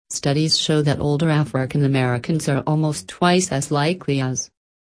Studies show that older African Americans are almost twice as likely as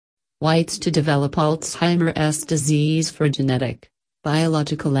whites to develop Alzheimer's disease for genetic,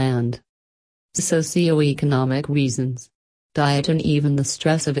 biological and socioeconomic reasons. Diet and even the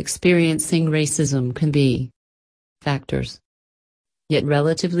stress of experiencing racism can be factors. Yet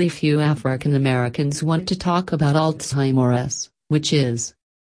relatively few African Americans want to talk about Alzheimer's, which is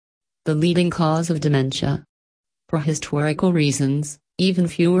the leading cause of dementia. For historical reasons, even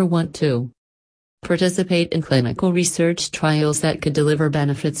fewer want to participate in clinical research trials that could deliver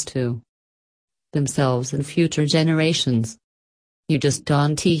benefits to themselves and future generations. You just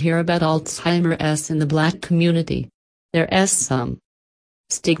don't hear about Alzheimer's in the Black community. There's some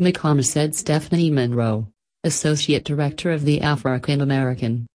stigma, said Stephanie Monroe, Associate Director of the African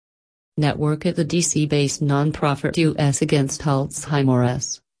American Network at the DC-based nonprofit US Against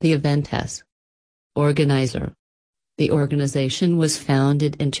Alzheimer's, the event's organizer. The organization was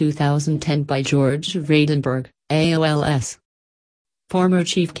founded in 2010 by George Vredenberg, AOL's former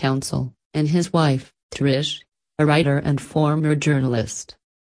chief counsel, and his wife, Trish, a writer and former journalist.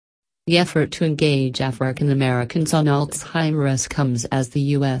 The effort to engage African Americans on Alzheimer's comes as the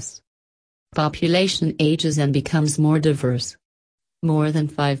U.S. population ages and becomes more diverse. More than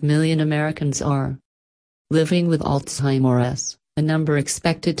 5 million Americans are living with Alzheimer's, a number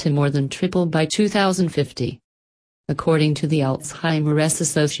expected to more than triple by 2050. According to the Alzheimer's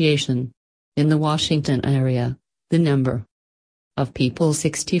Association, in the Washington area, the number of people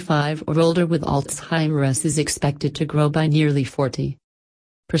 65 or older with Alzheimer's is expected to grow by nearly 40%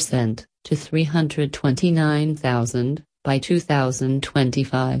 to 329,000 by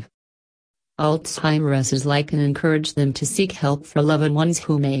 2025. Alzheimer's is like and encourage them to seek help for loved ones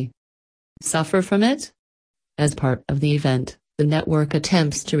who may suffer from it. As part of the event, the network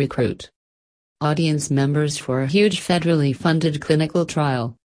attempts to recruit audience members for a huge federally funded clinical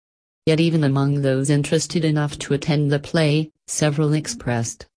trial. Yet even among those interested enough to attend the play, several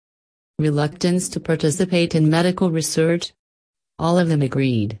expressed reluctance to participate in medical research. All of them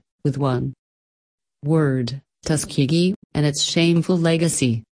agreed, with one word, Tuskegee, and its shameful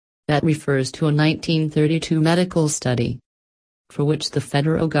legacy. That refers to a 1932 medical study, for which the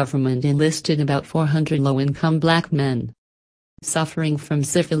federal government enlisted about 400 low-income black men suffering from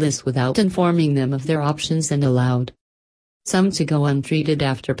syphilis without informing them of their options and allowed some to go untreated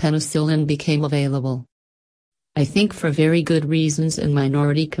after penicillin became available. I think for very good reasons in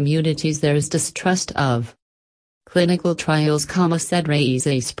minority communities there is distrust of clinical trials, said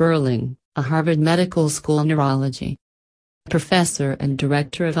Raisa Sperling, a Harvard Medical School neurology professor and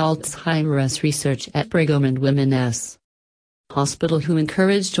director of Alzheimer's research at Brigham and Women's Hospital, who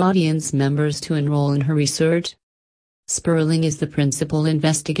encouraged audience members to enroll in her research. Sperling is the principal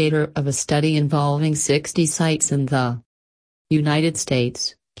investigator of a study involving 60 sites in the United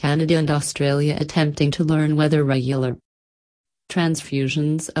States, Canada and Australia attempting to learn whether regular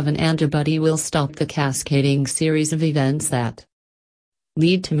transfusions of an antibody will stop the cascading series of events that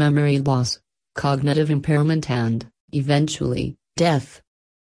lead to memory loss, cognitive impairment and, eventually, death.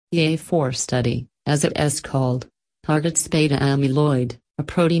 The A4 study, as it is called, targets beta amyloid, a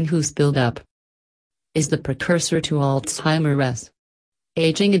protein whose buildup is the precursor to Alzheimer's.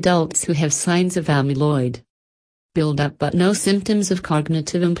 Aging adults who have signs of amyloid buildup but no symptoms of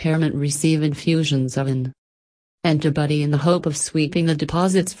cognitive impairment receive infusions of an antibody in the hope of sweeping the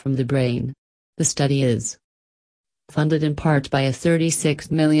deposits from the brain. The study is funded in part by a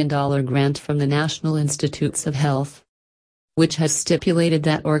 $36 million grant from the National Institutes of Health, which has stipulated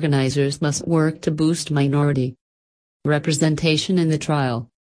that organizers must work to boost minority representation in the trial.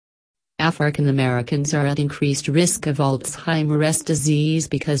 African Americans are at increased risk of Alzheimer's disease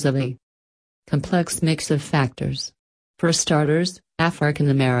because of a complex mix of factors. For starters,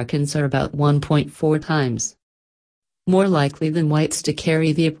 African Americans are about 1.4 times more likely than whites to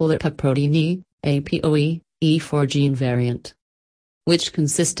carry the apolipoprotein APOE E4 gene variant, which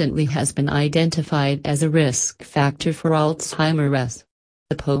consistently has been identified as a risk factor for Alzheimer's.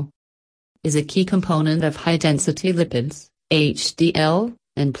 APO is a key component of high-density lipids, HDL,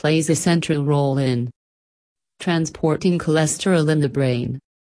 and plays a central role in transporting cholesterol in the brain.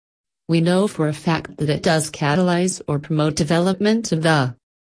 We know for a fact that it does catalyze or promote development of the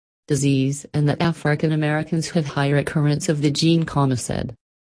disease and that African Americans have higher occurrence of the gene, said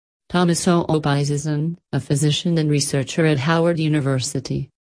Thomas O'Bizon, a physician and researcher at Howard University.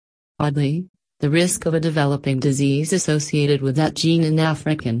 Oddly, the risk of a developing disease associated with that gene in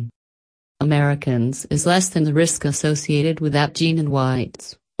African Americans is less than the risk associated with that gene in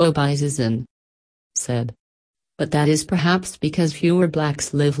whites, O'Bizon said. But that is perhaps because fewer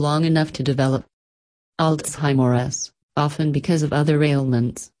blacks live long enough to develop Alzheimer's, often because of other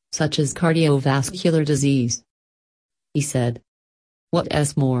ailments, such as cardiovascular disease. He said.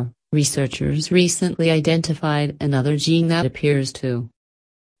 What's more, researchers recently identified another gene that appears to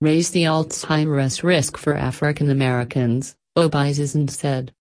raise the Alzheimer's risk for African Americans, Obizen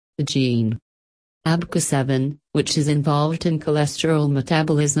said. The gene ABCA7, which is involved in cholesterol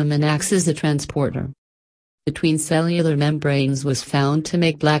metabolism and acts as a transporter between cellular membranes, was found to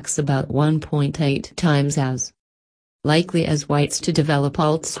make blacks about 1.8 times as likely as whites to develop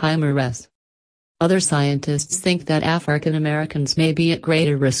Alzheimer's. Other scientists think that African Americans may be at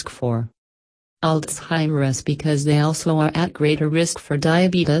greater risk for Alzheimer's because they also are at greater risk for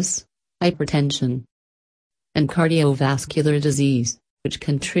diabetes, hypertension, and cardiovascular disease, which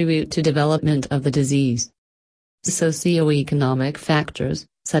contribute to development of the disease. Socioeconomic factors,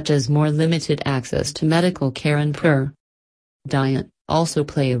 such as more limited access to medical care and poor diet, also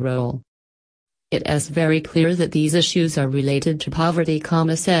play a role. It is very clear that these issues are related to poverty,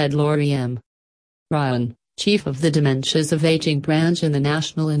 said Lori M. Ryan, chief of the Dementias of Aging branch in the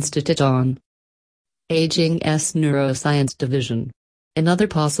National Institute on Aging's Neuroscience Division. Another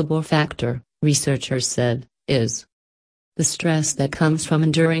possible factor, researchers said, is the stress that comes from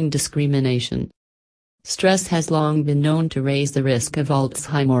enduring discrimination. Stress has long been known to raise the risk of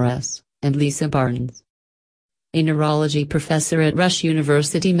Alzheimer's, and Lisa Barnes, a neurology professor at Rush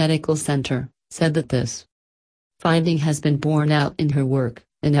University Medical Center, said that this finding has been borne out in her work,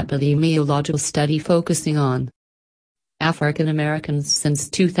 an epidemiological study focusing on African Americans since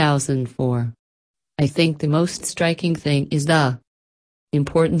 2004. I think the most striking thing is the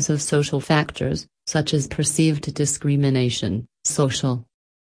importance of social factors, such as perceived discrimination, social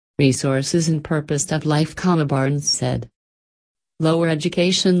resources and purpose of life, Barnes said. Lower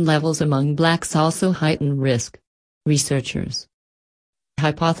education levels among blacks also heighten risk. Researchers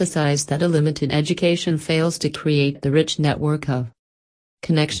hypothesized that a limited education fails to create the rich network of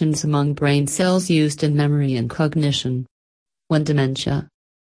connections among brain cells used in memory and cognition. When dementia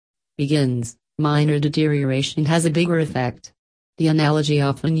begins, minor deterioration has a bigger effect. The analogy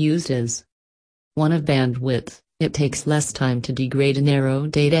often used is one of bandwidth. It takes less time to degrade a narrow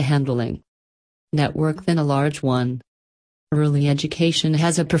data handling network than a large one. Early education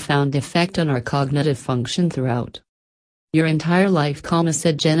has a profound effect on our cognitive function throughout your entire life,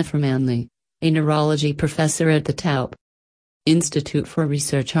 said Jennifer Manley, a neurology professor at the Taub Institute for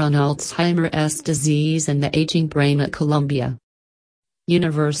Research on Alzheimer's Disease and the Aging Brain at Columbia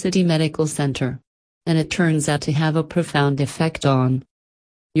University Medical Center. And it turns out to have a profound effect on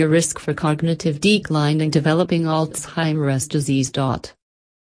your risk for cognitive decline and developing Alzheimer's disease.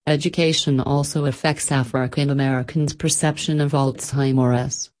 Education also affects African Americans' perception of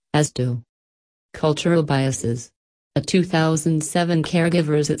Alzheimer's, as do cultural biases. A 2007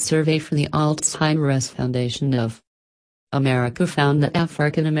 Caregivers survey for the Alzheimer's Foundation of America found that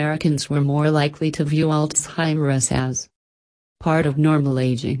African Americans were more likely to view Alzheimer's as part of normal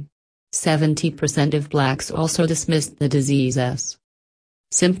aging. 70% of blacks also dismissed the disease's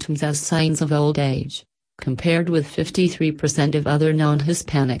symptoms as signs of old age, compared with 53% of other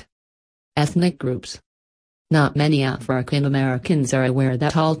non-Hispanic ethnic groups. Not many African Americans are aware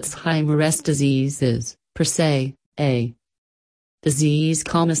that Alzheimer's disease is, per se, a disease,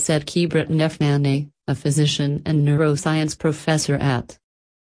 said Kebreton F. Maney, a physician and neuroscience professor at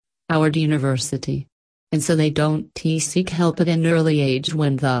Howard University. And so they don't seek help at an early age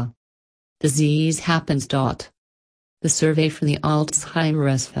when the disease happens. The survey for the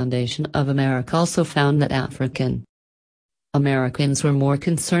Alzheimer's Foundation of America also found that African Americans were more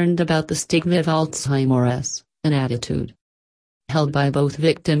concerned about the stigma of Alzheimer's, an attitude held by both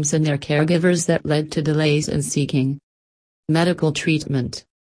victims and their caregivers that led to delays in seeking medical treatment.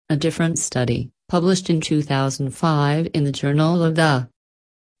 A different study, published in 2005 in the Journal of the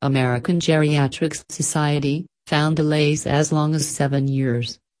American Geriatrics Society, found delays as long as 7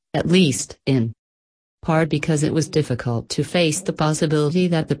 years, at least in part because it was difficult to face the possibility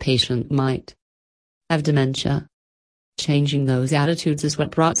that the patient might have dementia. Changing those attitudes is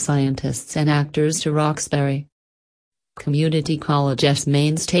what brought scientists and actors to Roxbury Community College's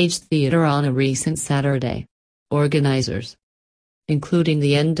main stage theater on a recent Saturday. Organizers, including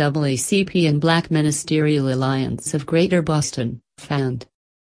the NAACP and Black Ministerial Alliance of Greater Boston, found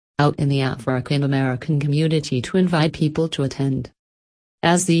out in the African American community to invite people to attend.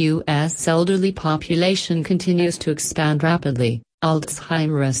 As the U.S. elderly population continues to expand rapidly,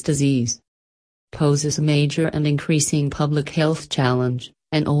 Alzheimer's disease poses a major and increasing public health challenge,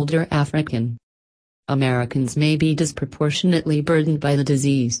 and older African Americans may be disproportionately burdened by the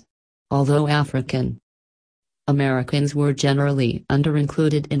disease. Although African Americans were generally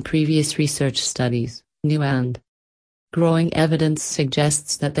under-included in previous research studies, new and Growing evidence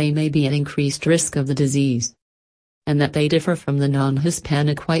suggests that they may be at increased risk of the disease, and that they differ from the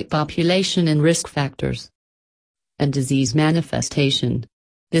non-Hispanic white population in risk factors and disease manifestation.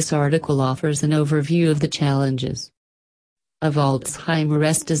 This article offers an overview of the challenges of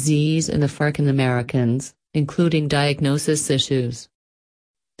Alzheimer's disease in African Americans, including diagnosis issues,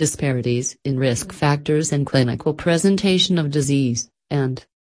 disparities in risk factors and clinical presentation of disease, and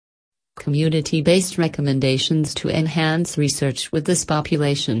community-based recommendations to enhance research with this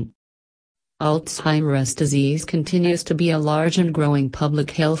population. Alzheimer's disease continues to be a large and growing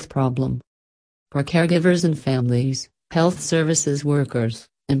public health problem for caregivers and families, health services workers,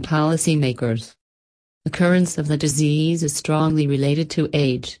 and policymakers. Occurrence of the disease is strongly related to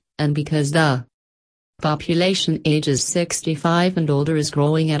age, and because the population ages 65 and older is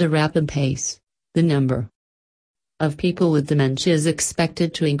growing at a rapid pace, the number of people with dementia is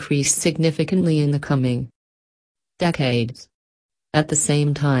expected to increase significantly in the coming decades. At the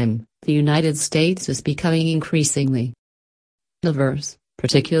same time, the United States is becoming increasingly diverse,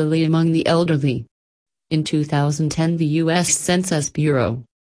 particularly among the elderly. In 2010, the U.S. Census Bureau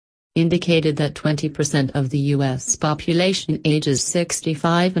indicated that 20% of the U.S. population ages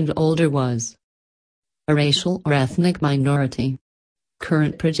 65 and older was a racial or ethnic minority.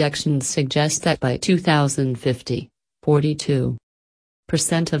 Current projections suggest that by 2050, 42%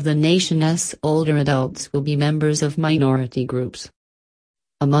 of the nation's older adults will be members of minority groups.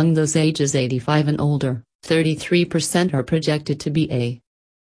 Among those ages 85 and older, 33% are projected to be a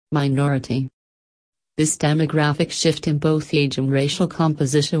minority. This demographic shift in both age and racial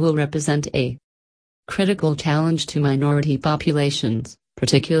composition will represent a critical challenge to minority populations,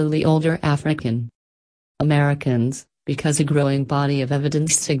 particularly older African Americans, because a growing body of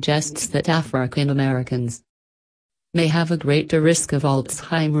evidence suggests that African Americans may have a greater risk of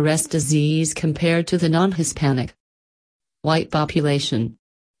Alzheimer's disease compared to the non-Hispanic white population.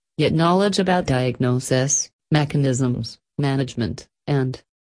 Yet knowledge about diagnosis, mechanisms, management, and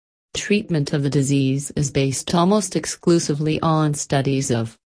treatment of the disease is based almost exclusively on studies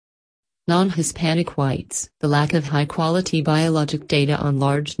of non-Hispanic whites. The lack of high-quality biologic data on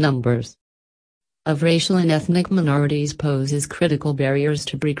large numbers of racial and ethnic minorities poses critical barriers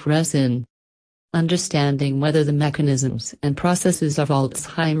to progress in understanding whether the mechanisms and processes of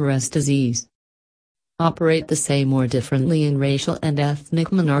Alzheimer's disease operate the same or differently in racial and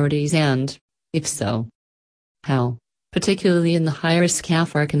ethnic minorities and, if so, how, particularly in the high-risk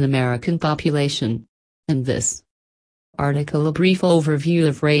African American population. In this article, a brief overview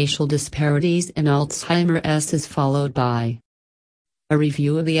of racial disparities in Alzheimer's is followed by a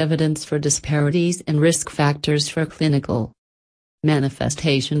review of the evidence for disparities and risk factors for clinical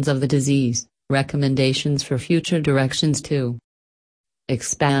manifestations of the disease, recommendations for future directions to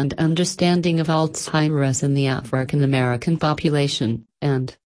expand understanding of Alzheimer's in the African American population,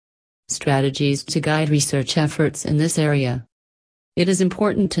 and strategies to guide research efforts in this area. It is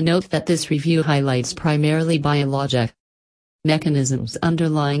important to note that this review highlights primarily biologic mechanisms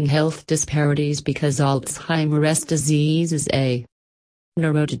underlying health disparities because Alzheimer's disease is a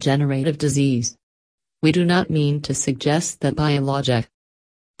neurodegenerative disease. We do not mean to suggest that biologic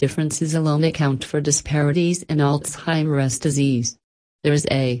differences alone account for disparities in Alzheimer's disease. There is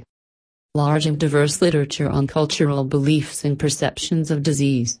a large and diverse literature on cultural beliefs and perceptions of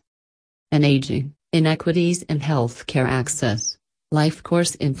disease and aging, inequities in healthcare access, life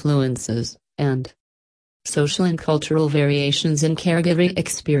course influences, and social and cultural variations in caregiving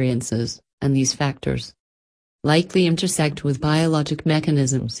experiences, and these factors likely intersect with biologic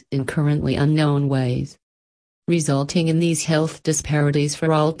mechanisms in currently unknown ways, resulting in these health disparities for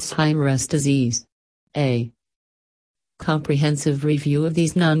Alzheimer's disease. A comprehensive review of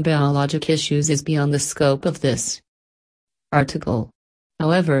these non-biologic issues is beyond the scope of this article.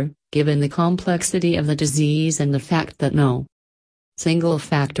 However, given the complexity of the disease and the fact that no single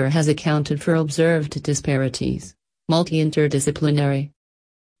factor has accounted for observed disparities, multi-interdisciplinary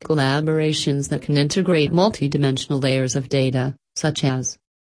collaborations that can integrate multidimensional layers of data, such as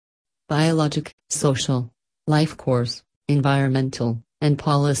biologic, social, life course, environmental, and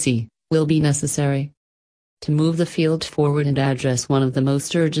policy, will be necessary to move the field forward and address one of the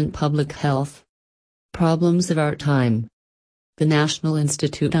most urgent public health problems of our time. The National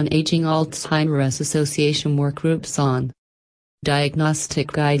Institute on Aging Alzheimer's Association workgroups on diagnostic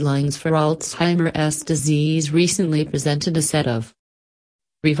guidelines for Alzheimer's disease recently presented a set of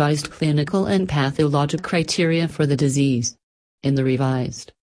revised clinical and pathologic criteria for the disease. In the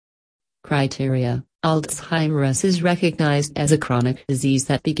revised criteria, Alzheimer's is recognized as a chronic disease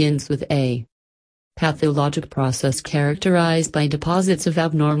that begins with a pathologic process characterized by deposits of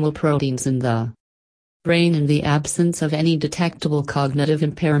abnormal proteins in the brain in the absence of any detectable cognitive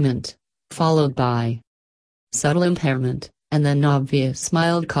impairment, followed by subtle impairment, and then obvious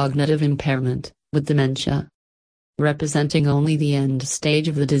mild cognitive impairment, with dementia representing only the end stage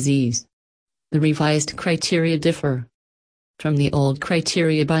of the disease. The revised criteria differ from the old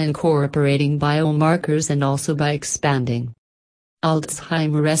criteria by incorporating biomarkers and also by expanding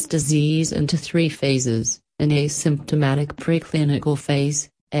Alzheimer's disease into 3 phases: an asymptomatic preclinical phase,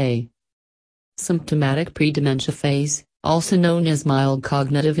 A symptomatic pre-dementia phase, also known as mild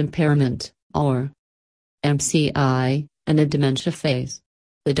cognitive impairment, or MCI, and a dementia phase.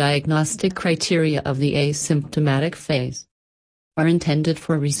 The diagnostic criteria of the asymptomatic phase are intended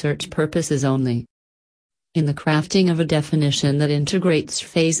for research purposes only. In the crafting of a definition that integrates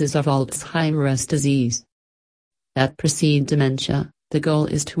phases of Alzheimer's disease that precede dementia, the goal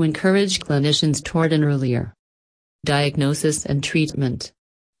is to encourage clinicians toward an earlier diagnosis and treatment.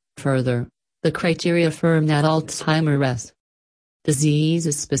 Further, the criteria affirm that Alzheimer's disease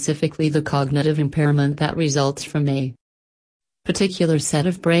is specifically the cognitive impairment that results from a particular set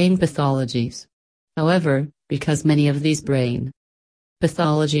of brain pathologies. However, because many of these brain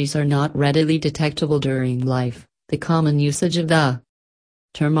pathologies are not readily detectable during life, the common usage of the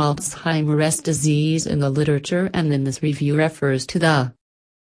term Alzheimer's disease in the literature and in this review refers to the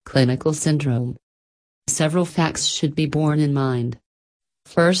clinical syndrome. Several facts should be borne in mind.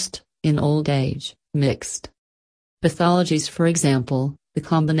 First, in old age, mixed pathologies, for example, the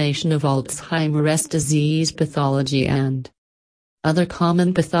combination of Alzheimer's disease pathology and other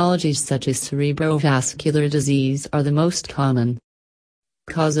common pathologies such as cerebrovascular disease are the most common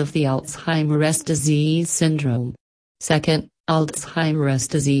cause of the Alzheimer's disease syndrome. Second, Alzheimer's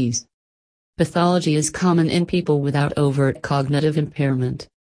disease pathology is common in people without overt cognitive impairment.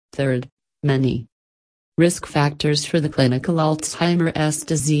 Third, many risk factors for the clinical Alzheimer's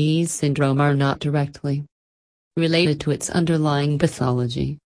disease syndrome are not directly related to its underlying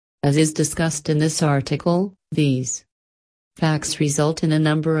pathology. As is discussed in this article, these facts result in a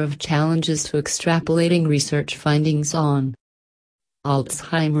number of challenges to extrapolating research findings on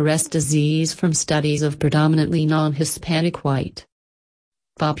Alzheimer's disease from studies of predominantly non-Hispanic white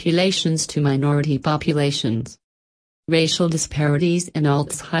populations to minority populations. Racial disparities in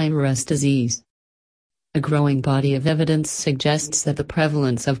Alzheimer's disease. A growing body of evidence suggests that the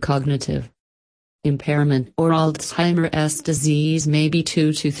prevalence of cognitive impairment or Alzheimer's disease may be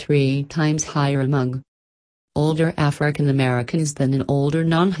 2 to 3 times higher among older African Americans than in older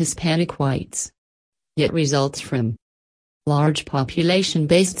non-Hispanic whites. Yet results from large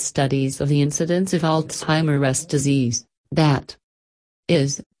population-based studies of the incidence of Alzheimer's disease, that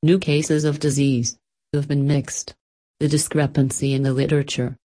is, new cases of disease, have been mixed. The discrepancy in the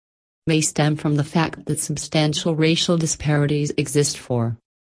literature may stem from the fact that substantial racial disparities exist for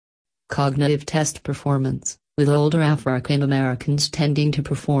cognitive test performance, with older African Americans tending to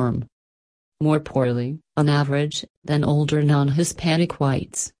perform more poorly, on average, than older non-Hispanic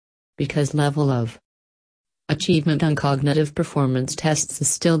whites, because level of achievement on cognitive performance tests is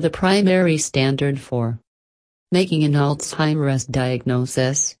still the primary standard for making an Alzheimer's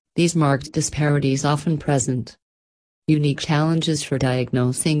diagnosis. These marked disparities often present unique challenges for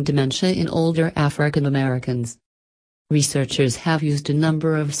diagnosing dementia in older African Americans. Researchers have used a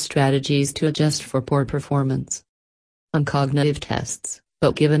number of strategies to adjust for poor performance on cognitive tests,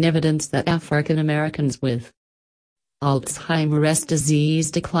 but given evidence that African Americans with Alzheimer's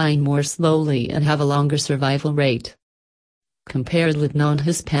disease decline more slowly and have a longer survival rate compared with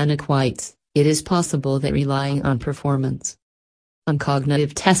non-Hispanic whites, it is possible that relying on performance on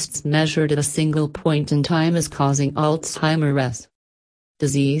cognitive tests measured at a single point in time is causing Alzheimer's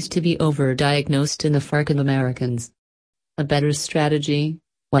disease to be overdiagnosed in African Americans. A better strategy,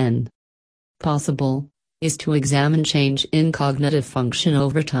 when possible, is to examine change in cognitive function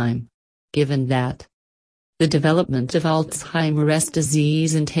over time, given that the development of Alzheimer's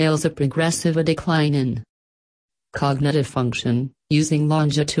disease entails a progressive decline in cognitive function. Using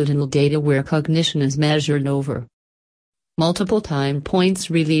longitudinal data where cognition is measured over multiple time points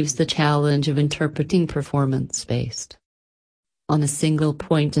relieves the challenge of interpreting performance based on a single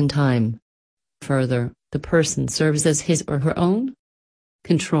point in time. Further, the person serves as his or her own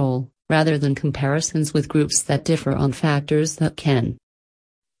control, rather than comparisons with groups that differ on factors that can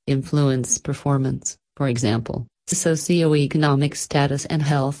influence performance, for example, socioeconomic status and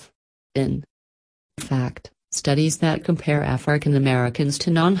health. In fact, studies that compare African Americans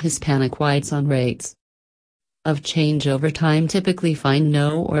to non-Hispanic whites on rates of change over time typically find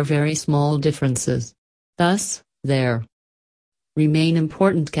no or very small differences. Thus, there remain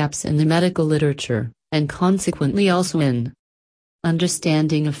important gaps in the medical literature, and consequently also in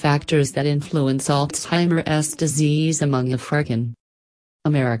Understanding of factors that influence Alzheimer's disease among African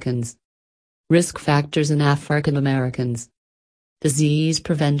Americans. Risk factors in African Americans. Disease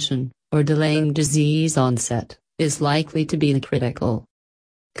prevention, or delaying disease onset, is likely to be the critical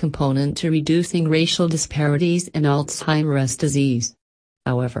component to reducing racial disparities in Alzheimer's disease.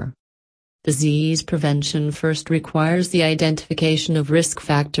 However, disease prevention first requires the identification of risk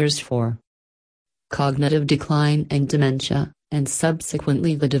factors for cognitive decline and dementia, and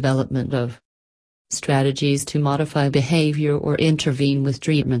subsequently the development of strategies to modify behavior or intervene with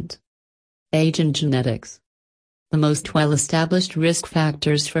treatment. Age and genetics. The most well-established risk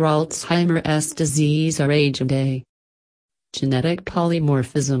factors for Alzheimer's disease are age and a genetic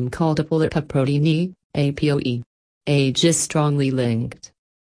polymorphism called apolipoprotein E, APOE. Age is strongly linked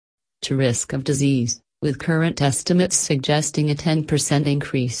to risk of disease, with current estimates suggesting a 10%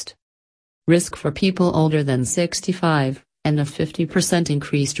 increased risk for people older than 65, and a 50%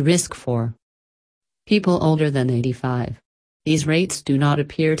 increased risk for people older than 85. These rates do not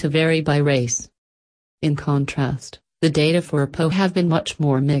appear to vary by race. In contrast, the data for APO have been much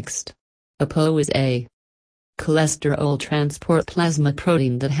more mixed. APO is a cholesterol transport plasma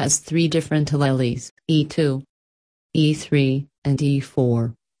protein that has 3 different alleles, E2, E3, and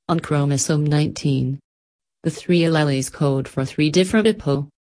E4, on chromosome 19. The 3 alleles code for 3 different APO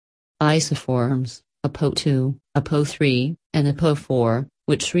isoforms, APO2, APO3, and APO4,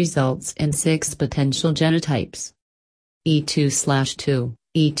 which results in 6 potential genotypes. E2/2,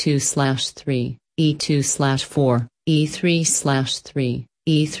 E2/3, E2/4, E3/3,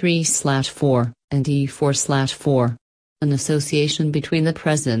 E3/4, and E4/4. An association between the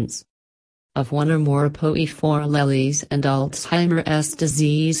presence of one or more APOE4 alleles and Alzheimer's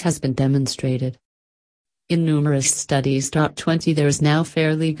disease has been demonstrated in numerous studies. 20 There is now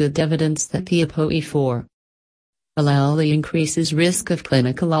fairly good evidence that the APOE4 allele increases risk of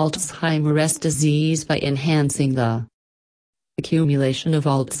clinical Alzheimer's disease by enhancing the accumulation of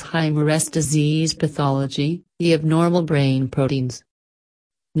Alzheimer's disease pathology, the abnormal brain proteins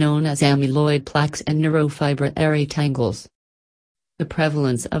known as amyloid plaques and neurofibrillary tangles. The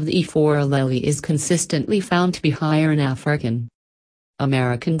prevalence of the E4 allele is consistently found to be higher in African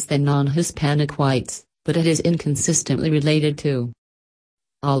Americans than non-Hispanic whites, but it is inconsistently related to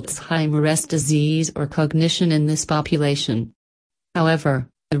Alzheimer's disease or cognition in this population. However,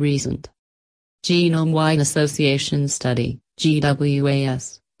 a recent genome-wide association study,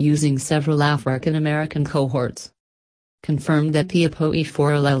 GWAS, using several African American cohorts, confirmed that the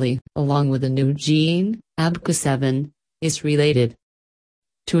APOE4 allele, along with a new gene, ABCA7, is related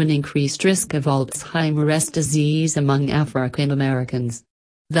to an increased risk of Alzheimer's disease among African Americans.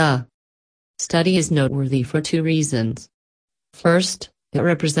 The study is noteworthy for 2 reasons. First, it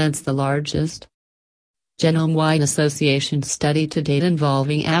represents the largest genome-wide association study to date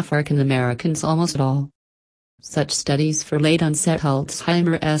involving African Americans. Almost all such studies for late-onset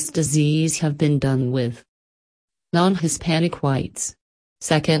Alzheimer's disease have been done with non-Hispanic whites.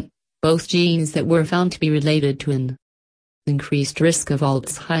 Second, both genes that were found to be related to an increased risk of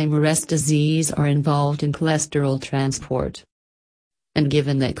Alzheimer's disease are involved in cholesterol transport. And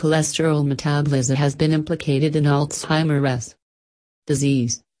given that cholesterol metabolism has been implicated in Alzheimer's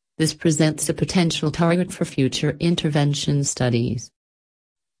disease, this presents a potential target for future intervention studies.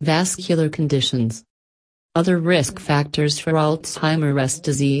 Vascular conditions. Other risk factors for Alzheimer's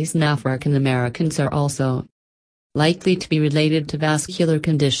disease in African Americans are also likely to be related to vascular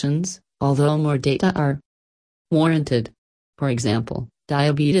conditions, although more data are warranted. For example,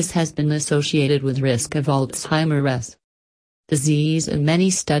 diabetes has been associated with risk of Alzheimer's disease in many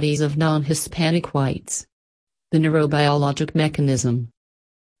studies of non-Hispanic whites. The neurobiologic mechanism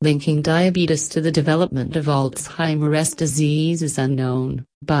linking diabetes to the development of Alzheimer's disease is unknown,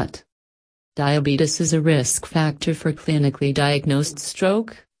 but diabetes is a risk factor for clinically diagnosed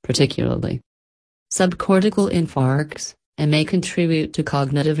stroke, particularly subcortical infarcts, and may contribute to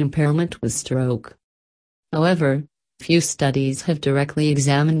cognitive impairment with stroke. However, few studies have directly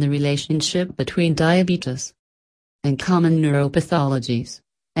examined the relationship between diabetes and common neuropathologies,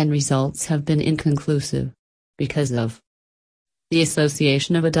 and results have been inconclusive because of the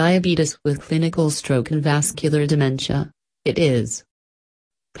association of a diabetes with clinical stroke and vascular dementia. It is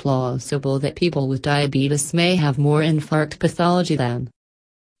plausible that people with diabetes may have more infarct pathology than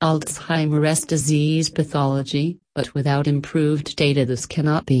Alzheimer's disease pathology, but without improved data this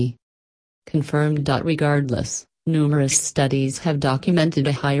cannot be confirmed. Regardless, numerous studies have documented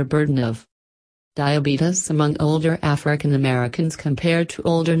a higher burden of diabetes among older African Americans compared to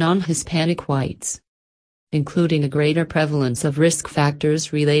older non-Hispanic whites, including a greater prevalence of risk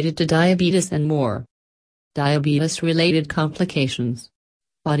factors related to diabetes and more diabetes-related complications,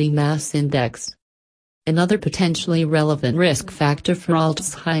 body mass index. Another potentially relevant risk factor for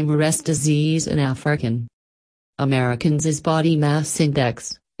Alzheimer's disease in African Americans is body mass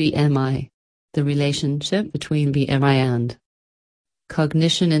index, BMI. The relationship between BMI and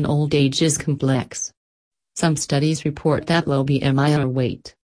cognition in old age is complex. Some studies report that low BMI or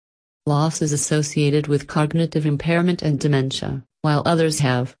weight loss is associated with cognitive impairment and dementia, while others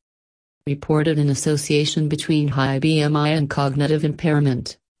have reported an association between high BMI and cognitive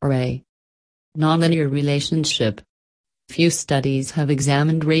impairment, or a nonlinear relationship. Few studies have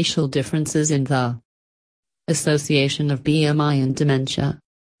examined racial differences in the association of BMI and dementia.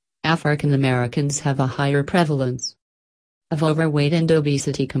 African Americans have a higher prevalence of overweight and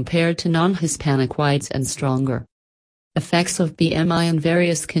obesity compared to non-Hispanic whites and stronger effects of BMI on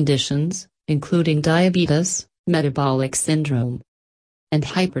various conditions, including diabetes, metabolic syndrome, and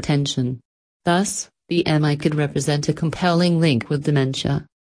hypertension. Thus, BMI could represent a compelling link with dementia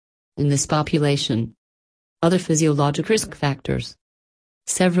in this population. Other physiologic risk factors.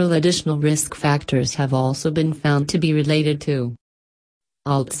 Several additional risk factors have also been found to be related to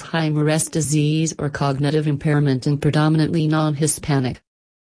Alzheimer's disease or cognitive impairment in predominantly non-Hispanic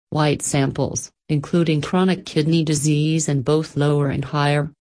white samples, including chronic kidney disease and both lower and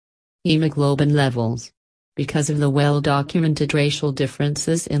higher hemoglobin levels, because of the well-documented racial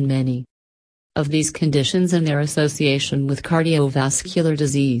differences in many of these conditions and their association with cardiovascular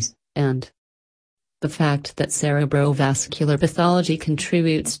disease, and the fact that cerebrovascular pathology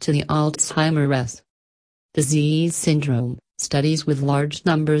contributes to the Alzheimer's disease syndrome. Studies with large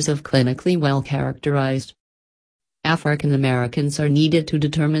numbers of clinically well-characterized African Americans are needed to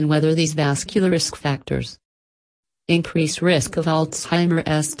determine whether these vascular risk factors increase risk of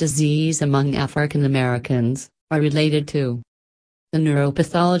Alzheimer's disease among African Americans are related to the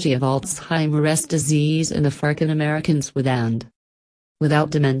neuropathology of Alzheimer's disease in African Americans with and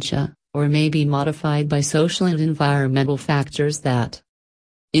without dementia, or may be modified by social and environmental factors that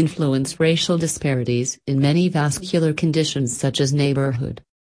influence racial disparities in many vascular conditions such as neighborhood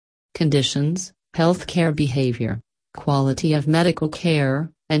conditions, healthcare behavior, quality of medical care,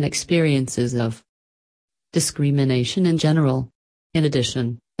 and experiences of discrimination in general. In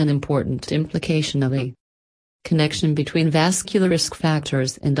addition, an important implication of a connection between vascular risk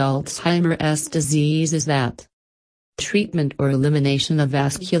factors and Alzheimer's disease is that treatment or elimination of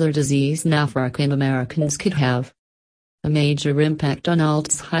vascular disease in African Americans could have a major impact on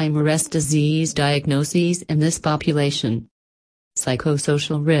Alzheimer's disease diagnoses in this population.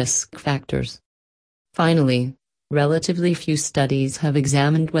 Psychosocial risk factors. Finally, relatively few studies have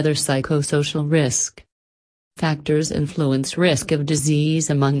examined whether psychosocial risk factors influence risk of disease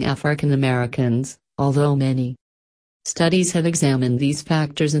among African Americans, although many studies have examined these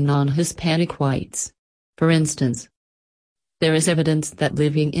factors in non-Hispanic whites. For instance, there is evidence that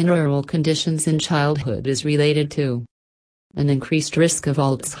living in rural conditions in childhood is related to an increased risk of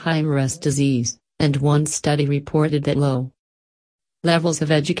Alzheimer's disease, and one study reported that low levels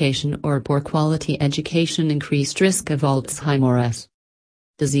of education or poor quality education increased risk of Alzheimer's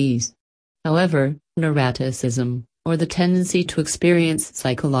disease. However, neuroticism, or the tendency to experience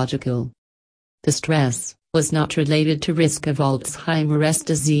psychological distress, was not related to risk of Alzheimer's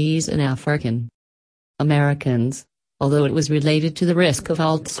disease in African Americans, although it was related to the risk of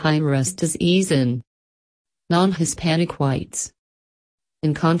Alzheimer's disease in non-Hispanic whites.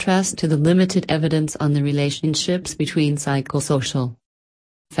 In contrast to the limited evidence on the relationships between psychosocial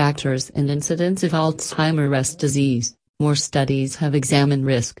factors and incidence of Alzheimer's disease, more studies have examined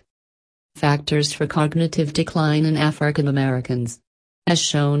risk factors for cognitive decline in African Americans, as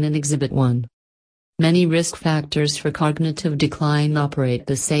shown in Exhibit 1. Many risk factors for cognitive decline operate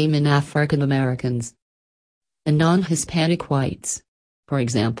the same in African Americans and non-Hispanic whites. For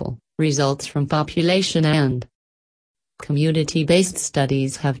example, results from population and community-based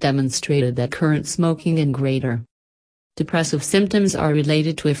studies have demonstrated that current smoking and greater depressive symptoms are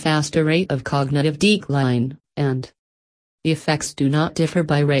related to a faster rate of cognitive decline, and the effects do not differ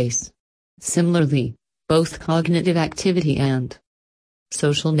by race. Similarly, both cognitive activity and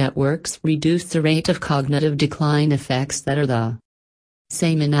social networks reduce the rate of cognitive decline effects that are the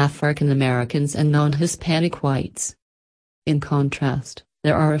same in African Americans and non-Hispanic whites. In contrast,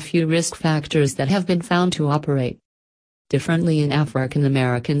 there are a few risk factors that have been found to operate differently in African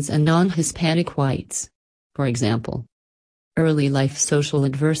Americans and non-Hispanic whites. For example, early life social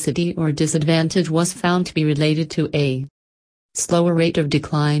adversity or disadvantage was found to be related to a slower rate of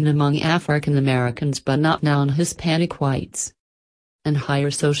decline among African Americans but not non-Hispanic whites, and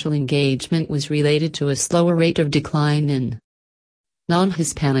higher social engagement was related to a slower rate of decline in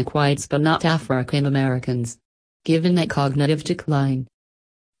non-Hispanic whites but not African Americans, given that cognitive decline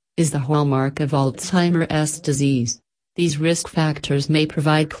is the hallmark of Alzheimer's disease. These risk factors may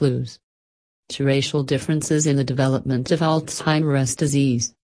provide clues to racial differences in the development of Alzheimer's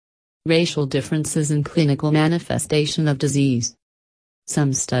disease. Racial differences in clinical manifestation of disease.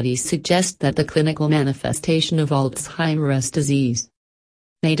 Some studies suggest that the clinical manifestation of Alzheimer's disease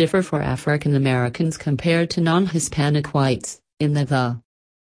may differ for African Americans compared to non-Hispanic whites, in that the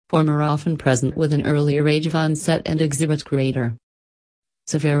former are often present with an earlier age of onset and exhibit greater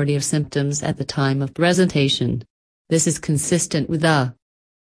severity of symptoms at the time of presentation. This is consistent with the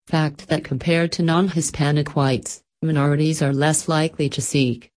fact that compared to non-Hispanic whites, minorities are less likely to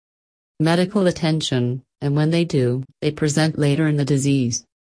seek medical attention, and when they do, they present later in the disease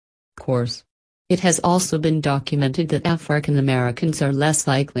course. It has also been documented that African Americans are less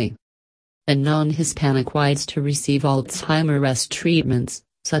likely than non-Hispanic whites to receive Alzheimer's treatments,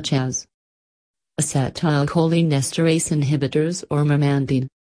 such as acetylcholinesterase inhibitors or memantine.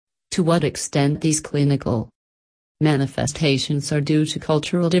 To what extent these clinical manifestations are due to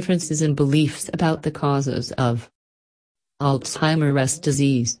cultural differences in beliefs about the causes of Alzheimer's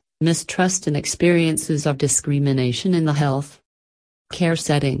disease, mistrust and experiences of discrimination in the health care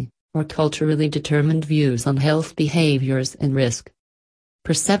setting, or culturally determined views on health behaviors and risk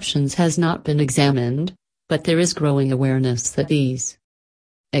perceptions has not been examined, but there is growing awareness that these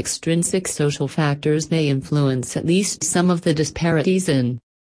extrinsic social factors may influence at least some of the disparities in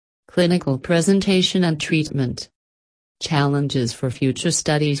clinical presentation and treatment. Challenges for future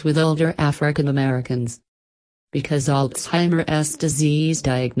studies with older African Americans. Because Alzheimer's disease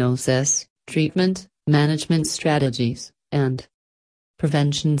diagnosis, treatment, management strategies, and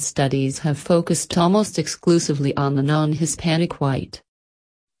prevention studies have focused almost exclusively on the non-Hispanic white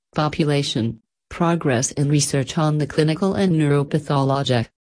population, progress in research on the clinical and neuropathologic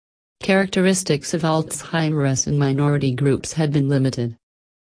characteristics of Alzheimer's in minority groups had been limited.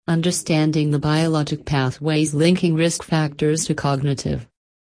 Understanding the biologic pathways linking risk factors to cognitive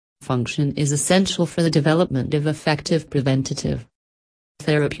function is essential for the development of effective preventative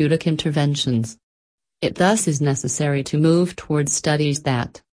therapeutic interventions. It thus is necessary to move towards studies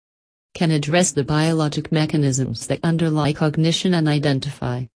that can address the biologic mechanisms that underlie cognition and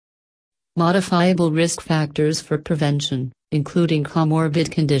identify modifiable risk factors for prevention, including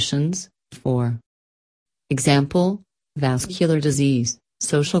comorbid conditions, for example, vascular disease,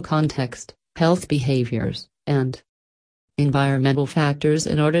 social context, health behaviors, and environmental factors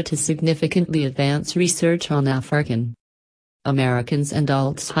in order to significantly advance research on African Americans and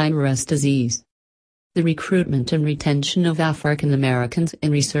Alzheimer's disease. The recruitment and retention of African Americans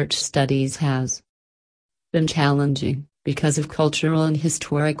in research studies has been challenging because of cultural and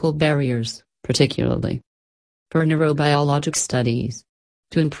historical barriers, particularly for neurobiologic studies.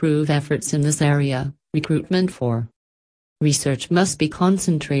 To improve efforts in this area, recruitment for research must be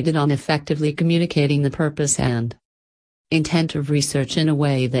concentrated on effectively communicating the purpose and intent of research in a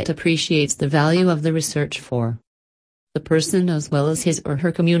way that appreciates the value of the research for the person as well as his or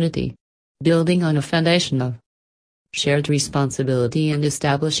her community, building on a foundation of shared responsibility and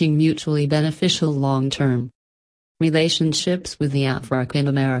establishing mutually beneficial long-term relationships with the African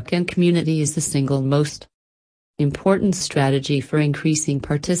American community is the single most important strategy for increasing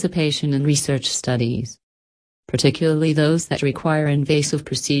participation in research studies, particularly those that require invasive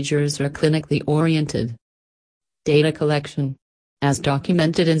procedures or clinically oriented data collection. As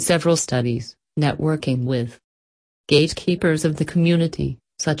documented in several studies, networking with gatekeepers of the community,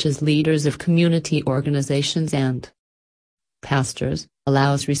 such as leaders of community organizations and pastors,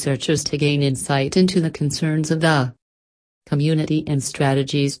 allows researchers to gain insight into the concerns of the community and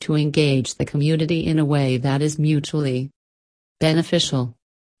strategies to engage the community in a way that is mutually beneficial,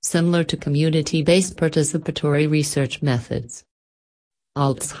 similar to community-based participatory research methods.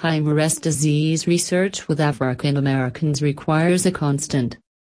 Alzheimer's disease research with African Americans requires a constant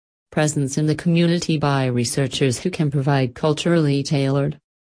presence in the community by researchers who can provide culturally tailored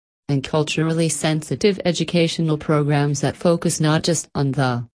and culturally sensitive educational programs that focus not just on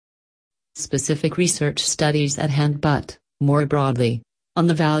the specific research studies at hand but, more broadly, on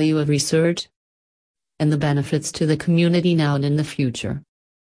the value of research and the benefits to the community now and in the future.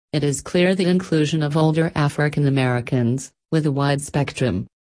 It is clear the inclusion of older African Americans, with a wide spectrum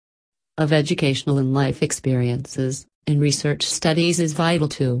of educational and life experiences, in research studies is vital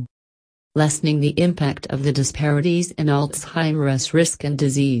to lessening the impact of the disparities in Alzheimer's risk and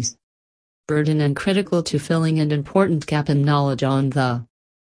disease burden and critical to filling an important gap in knowledge on the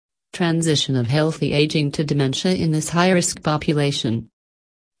transition of healthy aging to dementia in this high-risk population.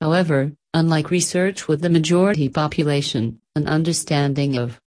 However, unlike research with the majority population, an understanding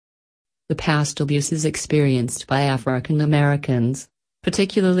of the past abuses experienced by African Americans,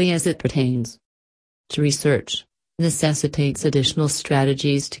 particularly as it pertains to research, necessitates additional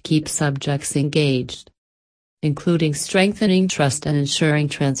strategies to keep subjects engaged, including strengthening trust and ensuring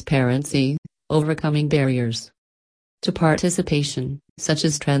transparency, overcoming barriers to participation, such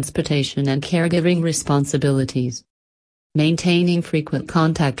as transportation and caregiving responsibilities, maintaining frequent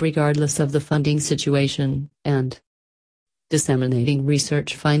contact regardless of the funding situation, and disseminating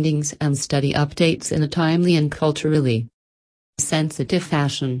research findings and study updates in a timely and culturally sensitive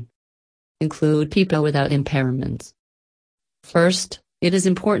fashion. Include people without impairments. First, it is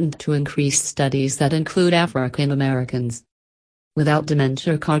important to increase studies that include African Americans without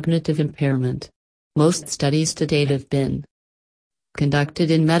dementia or cognitive impairment. Most studies to date have been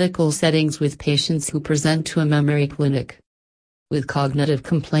conducted in medical settings with patients who present to a memory clinic with cognitive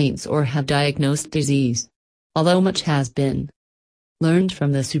complaints or have diagnosed disease. Although much has been learned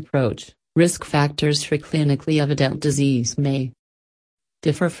from this approach, risk factors for clinically evident disease may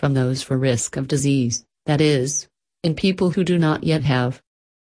differ from those for risk of disease, that is, in people who do not yet have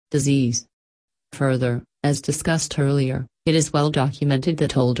disease. Further, as discussed earlier, it is well documented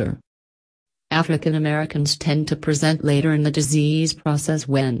that older African Americans tend to present later in the disease process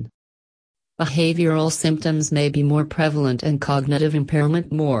when behavioral symptoms may be more prevalent and cognitive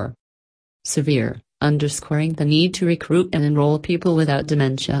impairment more severe, underscoring the need to recruit and enroll people without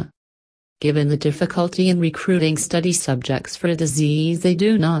dementia. Given the difficulty in recruiting study subjects for a disease they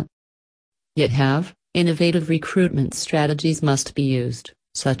do not yet have, innovative recruitment strategies must be used,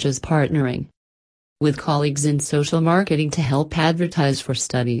 such as partnering with colleagues in social marketing to help advertise for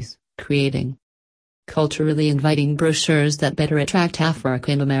studies, creating culturally inviting brochures that better attract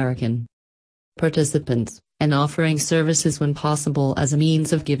African American participants, and offering services when possible as a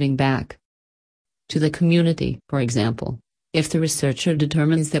means of giving back to the community. For example, if the researcher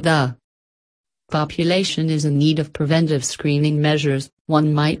determines that the population is in need of preventive screening measures,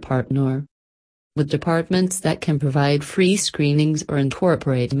 one might partner with departments that can provide free screenings or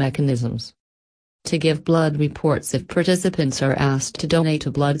incorporate mechanisms to give blood reports if participants are asked to donate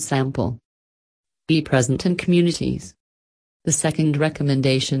a blood sample. Be present in communities. The second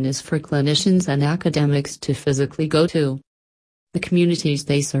recommendation is for clinicians and academics to physically go to the communities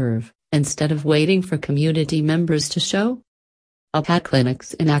they serve, instead of waiting for community members to show up at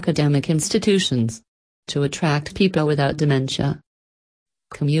clinics in academic institutions to attract people without dementia.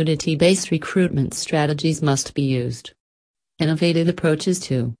 Community-based recruitment strategies must be used. Innovative approaches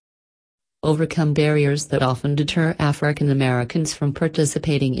to overcome barriers that often deter African Americans from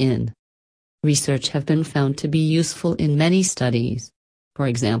participating in research have been found to be useful in many studies. For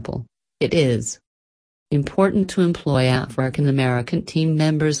example, it is important to employ African American team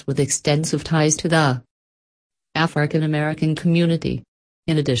members with extensive ties to the African American community.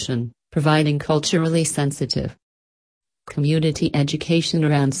 In addition, providing culturally sensitive community education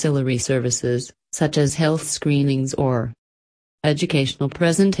or ancillary services, such as health screenings or educational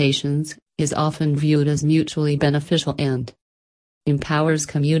presentations, is often viewed as mutually beneficial and empowers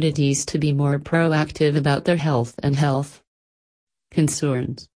communities to be more proactive about their health and health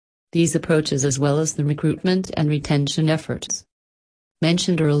concerns. These approaches, as well as the recruitment and retention efforts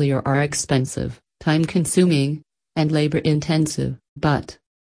mentioned earlier, are expensive, time-consuming, and labor-intensive, but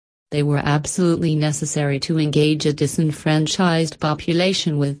they were absolutely necessary to engage a disenfranchised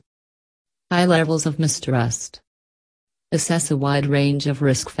population with high levels of mistrust. Assess a wide range of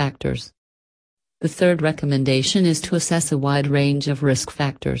risk factors. The third recommendation is to assess a wide range of risk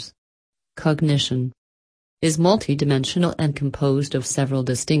factors. Cognition is multidimensional and composed of several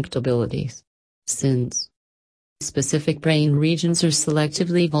distinct abilities. Since specific brain regions are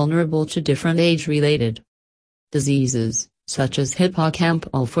selectively vulnerable to different age-related diseases, such as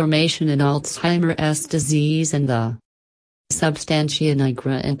hippocampal formation in Alzheimer's disease and the substantia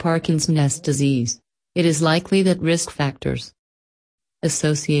nigra and Parkinson's disease, it is likely that risk factors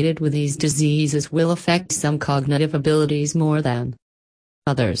associated with these diseases will affect some cognitive abilities more than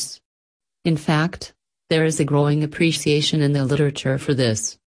others. In fact, there is a growing appreciation in the literature for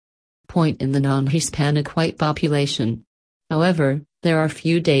this point in the non-Hispanic white population. However, there are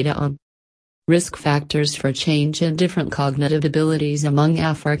few data on risk factors for change in different cognitive abilities among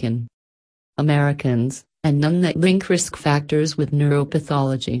African Americans, and none that link risk factors with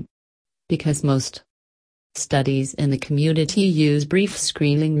neuropathology. Because most studies in the community use brief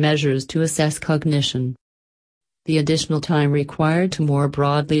screening measures to assess cognition, the additional time required to more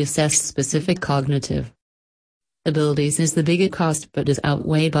broadly assess specific cognitive abilities is the bigger cost, but is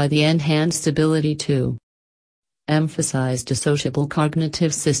outweighed by the enhanced ability to emphasize dissociable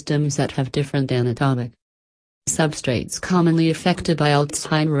cognitive systems that have different anatomic substrates commonly affected by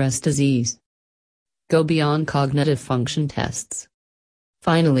Alzheimer's disease. Go beyond cognitive function tests.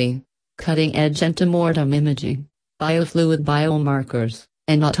 Finally, cutting-edge antemortem imaging, biofluid biomarkers,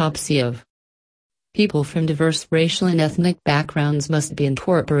 and autopsy of people from diverse racial and ethnic backgrounds must be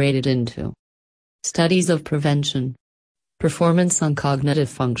incorporated into studies of prevention. Performance on cognitive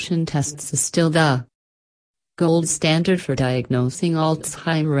function tests is still the gold standard for diagnosing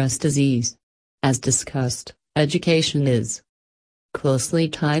Alzheimer's disease. As discussed, education is closely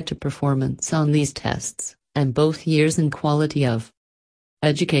tied to performance on these tests, and both years and quality of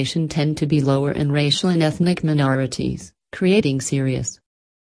education tend to be lower in racial and ethnic minorities, creating serious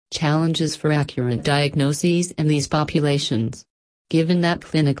challenges for accurate diagnoses in these populations. Given that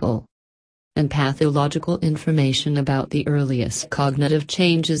clinical and pathological information about the earliest cognitive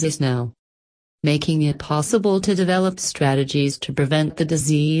changes is now making it possible to develop strategies to prevent the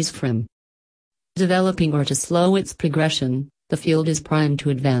disease from developing or to slow its progression, the field is primed to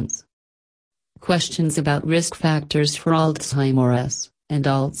advance. Questions about risk factors for Alzheimer's and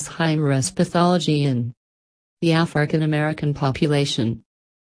Alzheimer's pathology in the African American population.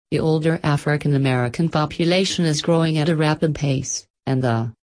 The older African American population is growing at a rapid pace, and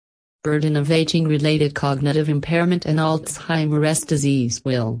the burden of aging-related cognitive impairment and Alzheimer's disease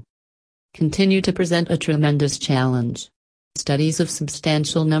will continue to present a tremendous challenge. Studies of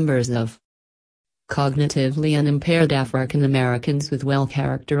substantial numbers of cognitively unimpaired African Americans with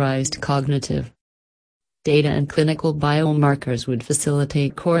well-characterized cognitive data and clinical biomarkers would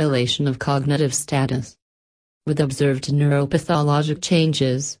facilitate correlation of cognitive status with observed neuropathologic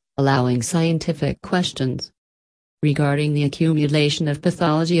changes, allowing scientific questions regarding the accumulation of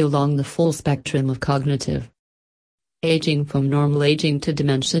pathology along the full spectrum of cognitive aging from normal aging to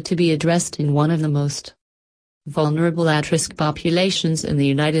dementia to be addressed in one of the most vulnerable at-risk populations in the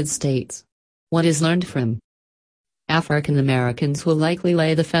United States. What is learned from African Americans will likely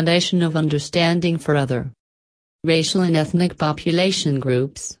lay the foundation of understanding for other racial and ethnic population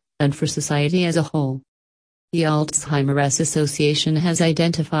groups, and for society as a whole. The Alzheimer's Association has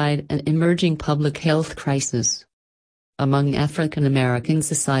identified an emerging public health crisis among African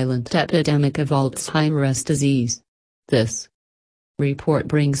Americans, a silent epidemic of Alzheimer's disease. This report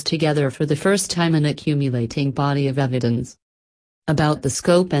brings together for the first time an accumulating body of evidence about the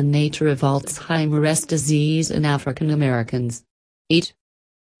scope and nature of Alzheimer's disease in African Americans. Each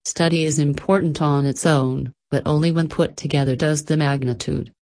study is important on its own, but only when put together does the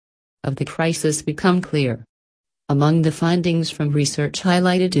magnitude of the crisis become clear. Among the findings from research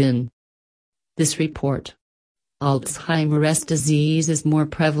highlighted in this report, Alzheimer's disease is more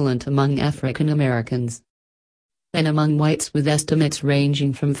prevalent among African Americans than among whites, with estimates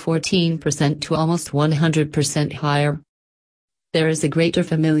ranging from 14% to almost 100% higher. There is a greater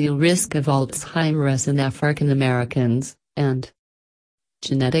familial risk of Alzheimer's in African Americans, and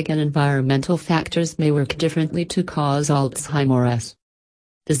genetic and environmental factors may work differently to cause Alzheimer's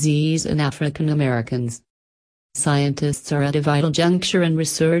disease in African Americans. Scientists are at a vital juncture in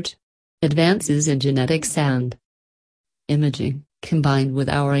research. Advances in genetics and imaging, combined with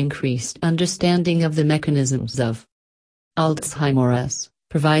our increased understanding of the mechanisms of Alzheimer's,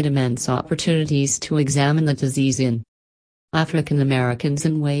 provide immense opportunities to examine the disease in African Americans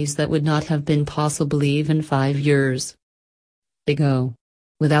in ways that would not have been possible even 5 years ago.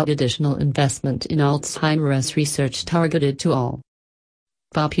 Without additional investment in Alzheimer's research targeted to all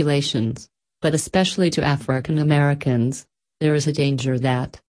populations, but especially to African Americans, there is a danger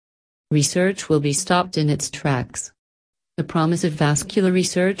that research will be stopped in its tracks. The promise of vascular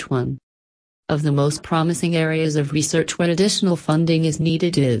research. One of the most promising areas of research where additional funding is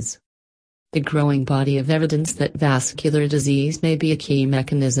needed is the growing body of evidence that vascular disease may be a key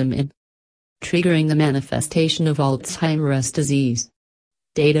mechanism in triggering the manifestation of Alzheimer's disease.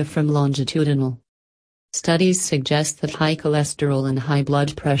 Data from longitudinal studies suggest that high cholesterol and high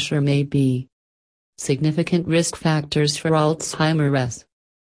blood pressure may be significant risk factors for Alzheimer's.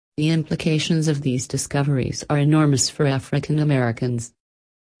 The implications of these discoveries are enormous for African Americans,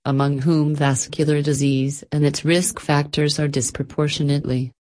 among whom vascular disease and its risk factors are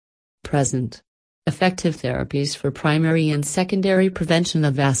disproportionately present. Effective therapies for primary and secondary prevention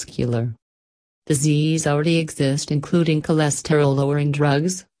of vascular disease already exist, including cholesterol-lowering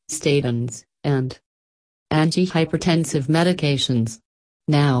drugs, statins, and antihypertensive medications.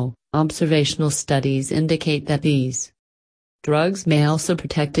 Now, observational studies indicate that these drugs may also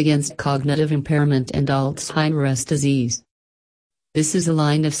protect against cognitive impairment and Alzheimer's disease. This is a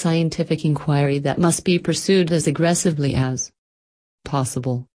line of scientific inquiry that must be pursued as aggressively as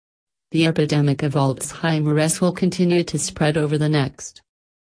possible. The epidemic of Alzheimer's will continue to spread over the next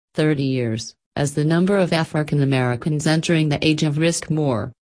 30 years, as the number of African Americans entering the age of risk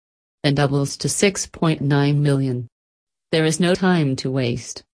more than doubles to 6.9 million. There is no time to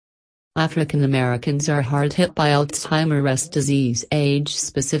waste. African Americans are hard hit by Alzheimer's disease.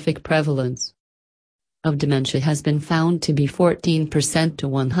 Age-specific prevalence of dementia has been found to be 14% to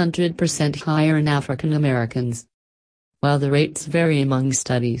 100% higher in African Americans. While the rates vary among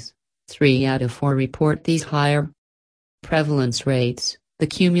studies, 3 out of 4 report these higher prevalence rates. The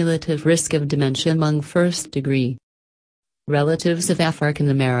cumulative risk of dementia among first-degree relatives of African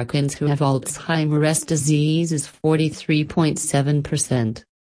Americans who have Alzheimer's disease is 43.7%.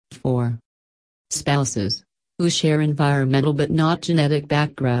 4. Spouses who share environmental but not genetic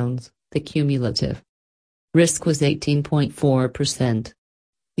backgrounds, the cumulative risk was 18.4%.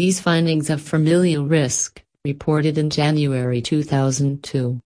 These findings of familial risk, reported in January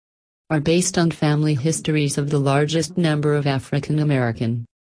 2002, are based on family histories of the largest number of African American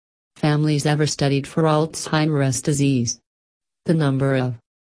families ever studied for Alzheimer's disease. The number of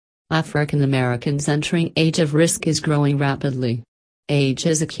African Americans entering age of risk is growing rapidly. Age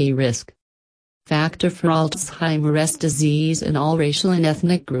is a key risk factor for Alzheimer's disease in all racial and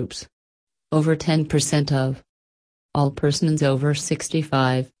ethnic groups. Over 10% of all persons over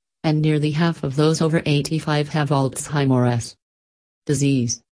 65, and nearly half of those over 85 have Alzheimer's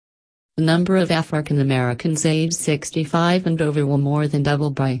disease. The number of African Americans aged 65 and over will more than double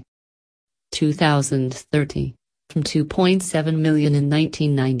by 2030, from 2.7 million in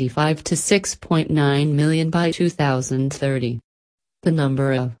 1995 to 6.9 million by 2030. The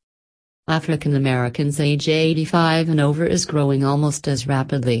number of African Americans age 85 and over is growing almost as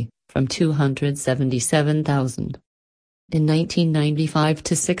rapidly, from 277,000 in 1995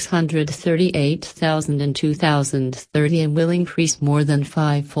 to 638,000 in 2030 and will increase more than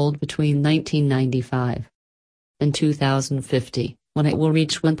fivefold between 1995 and 2050, when it will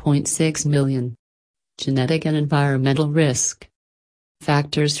reach 1.6 million. Genetic and environmental risk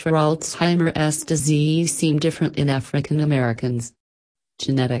factors for Alzheimer's disease seem different in African Americans.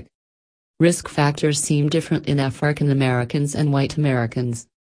 Genetic risk factors seem different in African Americans and white Americans.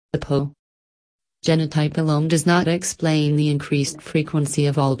 The genotype alone does not explain the increased frequency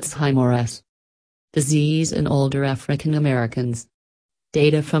of Alzheimer's disease in older African Americans.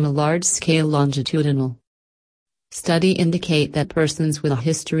 Data from a large-scale longitudinal study indicate that persons with a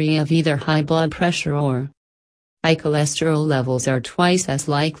history of either high blood pressure or high cholesterol levels are twice as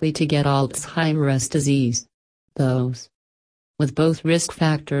likely to get Alzheimer's disease. Those with both risk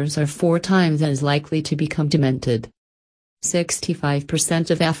factors are 4 times as likely to become demented.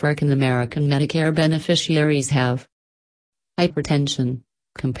 65% of African American Medicare beneficiaries have hypertension,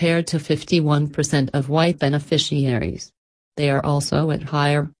 compared to 51% of white beneficiaries. They are also at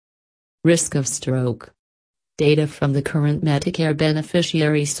higher risk of stroke. Data from the current Medicare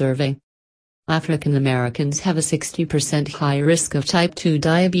beneficiary survey. African Americans have a 60% higher risk of type 2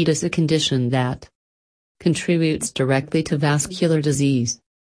 diabetes, a condition that contributes directly to vascular disease.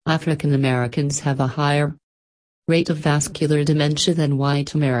 African Americans have a higher rate of vascular dementia than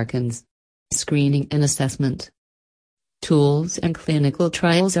white Americans. Screening and assessment tools and clinical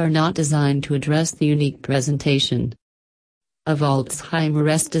trials are not designed to address the unique presentation of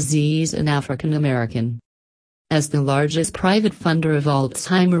Alzheimer's disease in African American. As the largest private funder of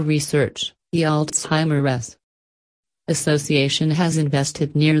Alzheimer research, the Alzheimer's Association has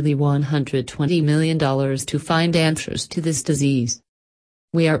invested nearly $120 million to find answers to this disease.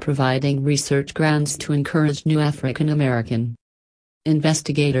 We are providing research grants to encourage new African American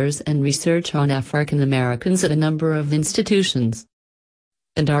investigators and research on African Americans at a number of institutions,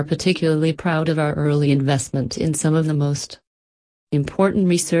 and are particularly proud of our early investment in some of the most important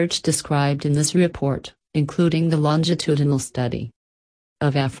research described in this report, including the longitudinal study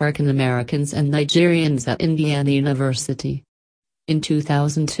of African Americans and Nigerians at Indiana University. In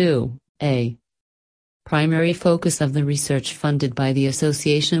 2002, a primary focus of the research funded by the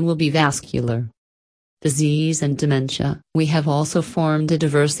association will be vascular disease and dementia. We have also formed a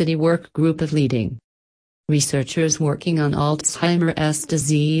diversity work group of leading researchers working on Alzheimer's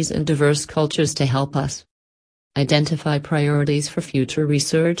disease in diverse cultures to help us identify priorities for future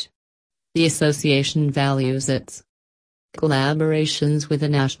research. The association values its collaborations with the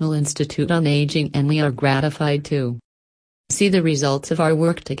National Institute on Aging, and we are gratified to see the results of our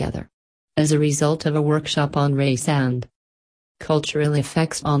work together. As a result of a workshop on race and cultural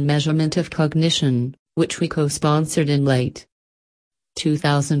effects on measurement of cognition, which we co-sponsored in late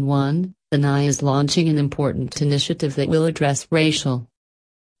 2001, the NI is launching an important initiative that will address racial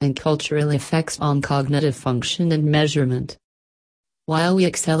and cultural effects on cognitive function and measurement. While we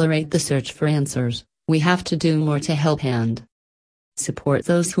accelerate the search for answers, we have to do more to help and support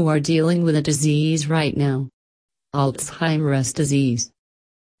those who are dealing with a disease right now. Alzheimer's disease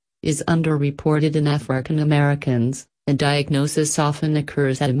is underreported in African Americans, and diagnosis often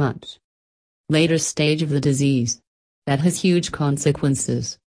occurs at a much later stage of the disease. That has huge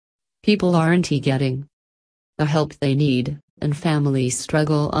consequences. People aren't getting the help they need, and families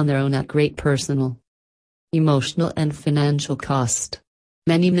struggle on their own at great personal, emotional and financial cost.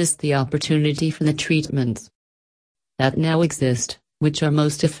 Many miss the opportunity for the treatments that now exist, which are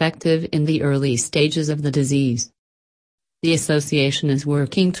most effective in the early stages of the disease. The association is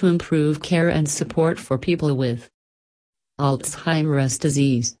working to improve care and support for people with Alzheimer's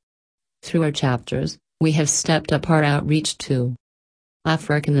disease. Through our chapters, we have stepped up our outreach to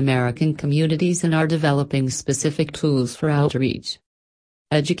African American communities and are developing specific tools for outreach,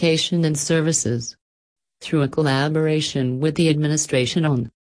 education and services. Through a collaboration with the Administration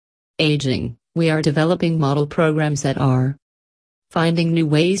on Aging, we are developing model programs that are finding new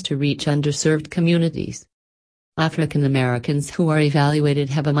ways to reach underserved communities. African Americans who are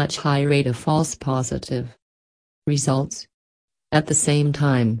evaluated have a much higher rate of false positive results. At the same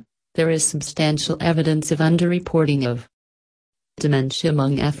time, there is substantial evidence of underreporting of dementia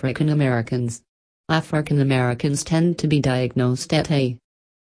among African Americans. African Americans tend to be diagnosed at a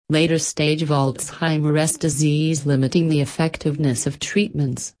later stage of Alzheimer's disease, limiting the effectiveness of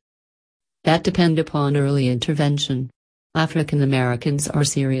treatments that depend upon early intervention. African Americans are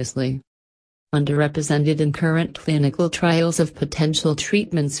seriously underrepresented in current clinical trials of potential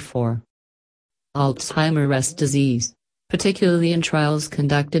treatments for Alzheimer's disease, particularly in trials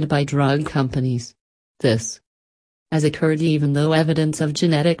conducted by drug companies. This has occurred even though evidence of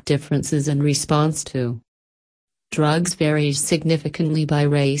genetic differences in response to drugs varies significantly by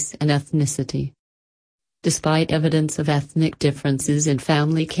race and ethnicity. Despite evidence of ethnic differences in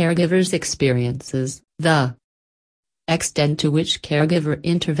family caregivers' experiences, the extent to which caregiver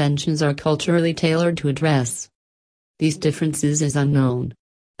interventions are culturally tailored to address these differences is unknown.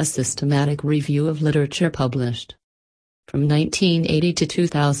 A systematic review of literature published from 1980 to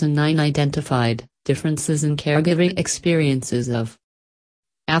 2009 identified differences in caregiving experiences of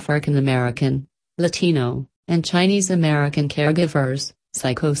African American, Latino, and Chinese American caregivers,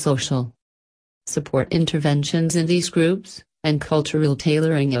 psychosocial support interventions in these groups, and cultural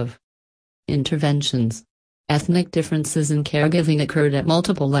tailoring of interventions. Ethnic differences in caregiving occurred at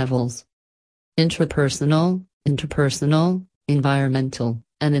multiple levels: intrapersonal, interpersonal, environmental,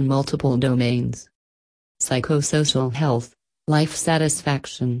 and in multiple domains. Psychosocial health, life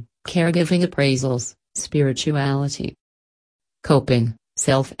satisfaction, caregiving appraisals, spirituality, coping,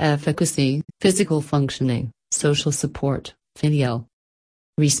 self-efficacy, physical functioning, social support, filial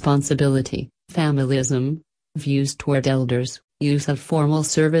responsibility, familism, views toward elders, use of formal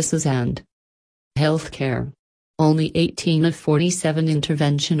services and healthcare. Only 18 of 47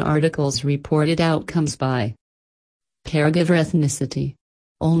 intervention articles reported outcomes by caregiver ethnicity.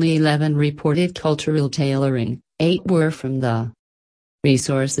 Only 11 reported cultural tailoring, 8 were from the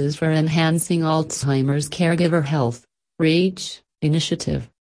Resources for Enhancing Alzheimer's Caregiver Health, REACH, initiative.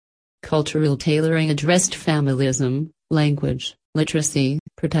 Cultural tailoring addressed familism, language, literacy,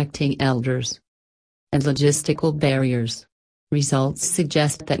 protecting elders, and logistical barriers. Results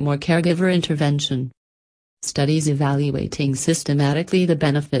suggest that more caregiver intervention studies evaluating systematically the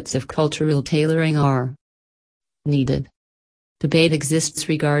benefits of cultural tailoring are needed. Debate exists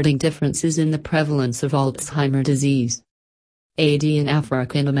regarding differences in the prevalence of Alzheimer's disease AD in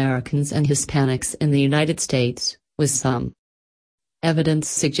African Americans and Hispanics in the United States, with some evidence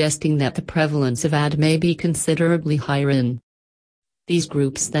suggesting that the prevalence of AD may be considerably higher in these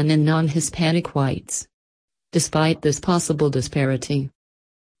groups than in non-Hispanic whites. Despite this possible disparity,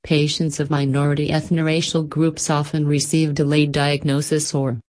 patients of minority ethnoracial groups often receive delayed diagnosis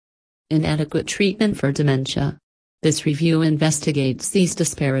or inadequate treatment for dementia. This review investigates these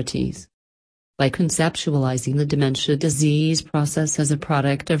disparities by conceptualizing the dementia disease process as a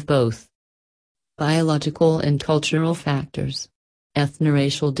product of both biological and cultural factors.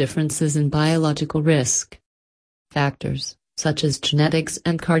 Ethnoracial differences in biological risk factors, such as genetics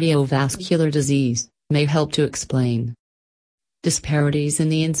and cardiovascular disease, may help to explain disparities in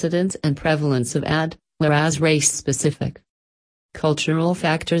the incidence and prevalence of AD, whereas race-specific cultural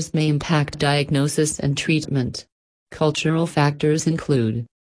factors may impact diagnosis and treatment. Cultural factors include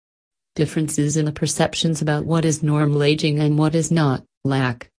differences in the perceptions about what is normal aging and what is not,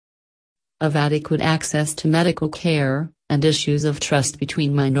 lack of adequate access to medical care, and issues of trust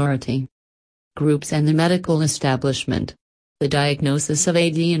between minority groups and the medical establishment. The diagnosis of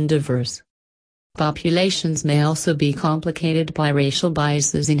AD in diverse Populations may also be complicated by racial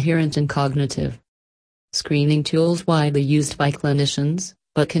biases inherent in cognitive screening tools widely used by clinicians,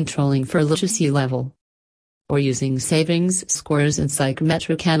 but controlling for literacy level or using savings scores and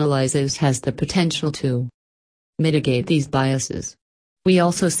psychometric analyses has the potential to mitigate these biases. We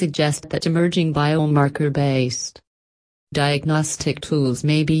also suggest that emerging biomarker-based diagnostic tools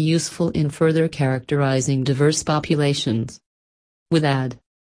may be useful in further characterizing diverse populations. With that,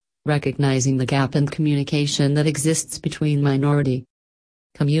 recognizing the gap in communication that exists between minority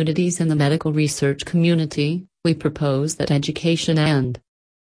communities and the medical research community, we propose that education and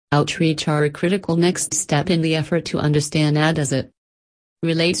outreach are a critical next step in the effort to understand AD as it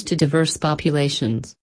relates to diverse populations.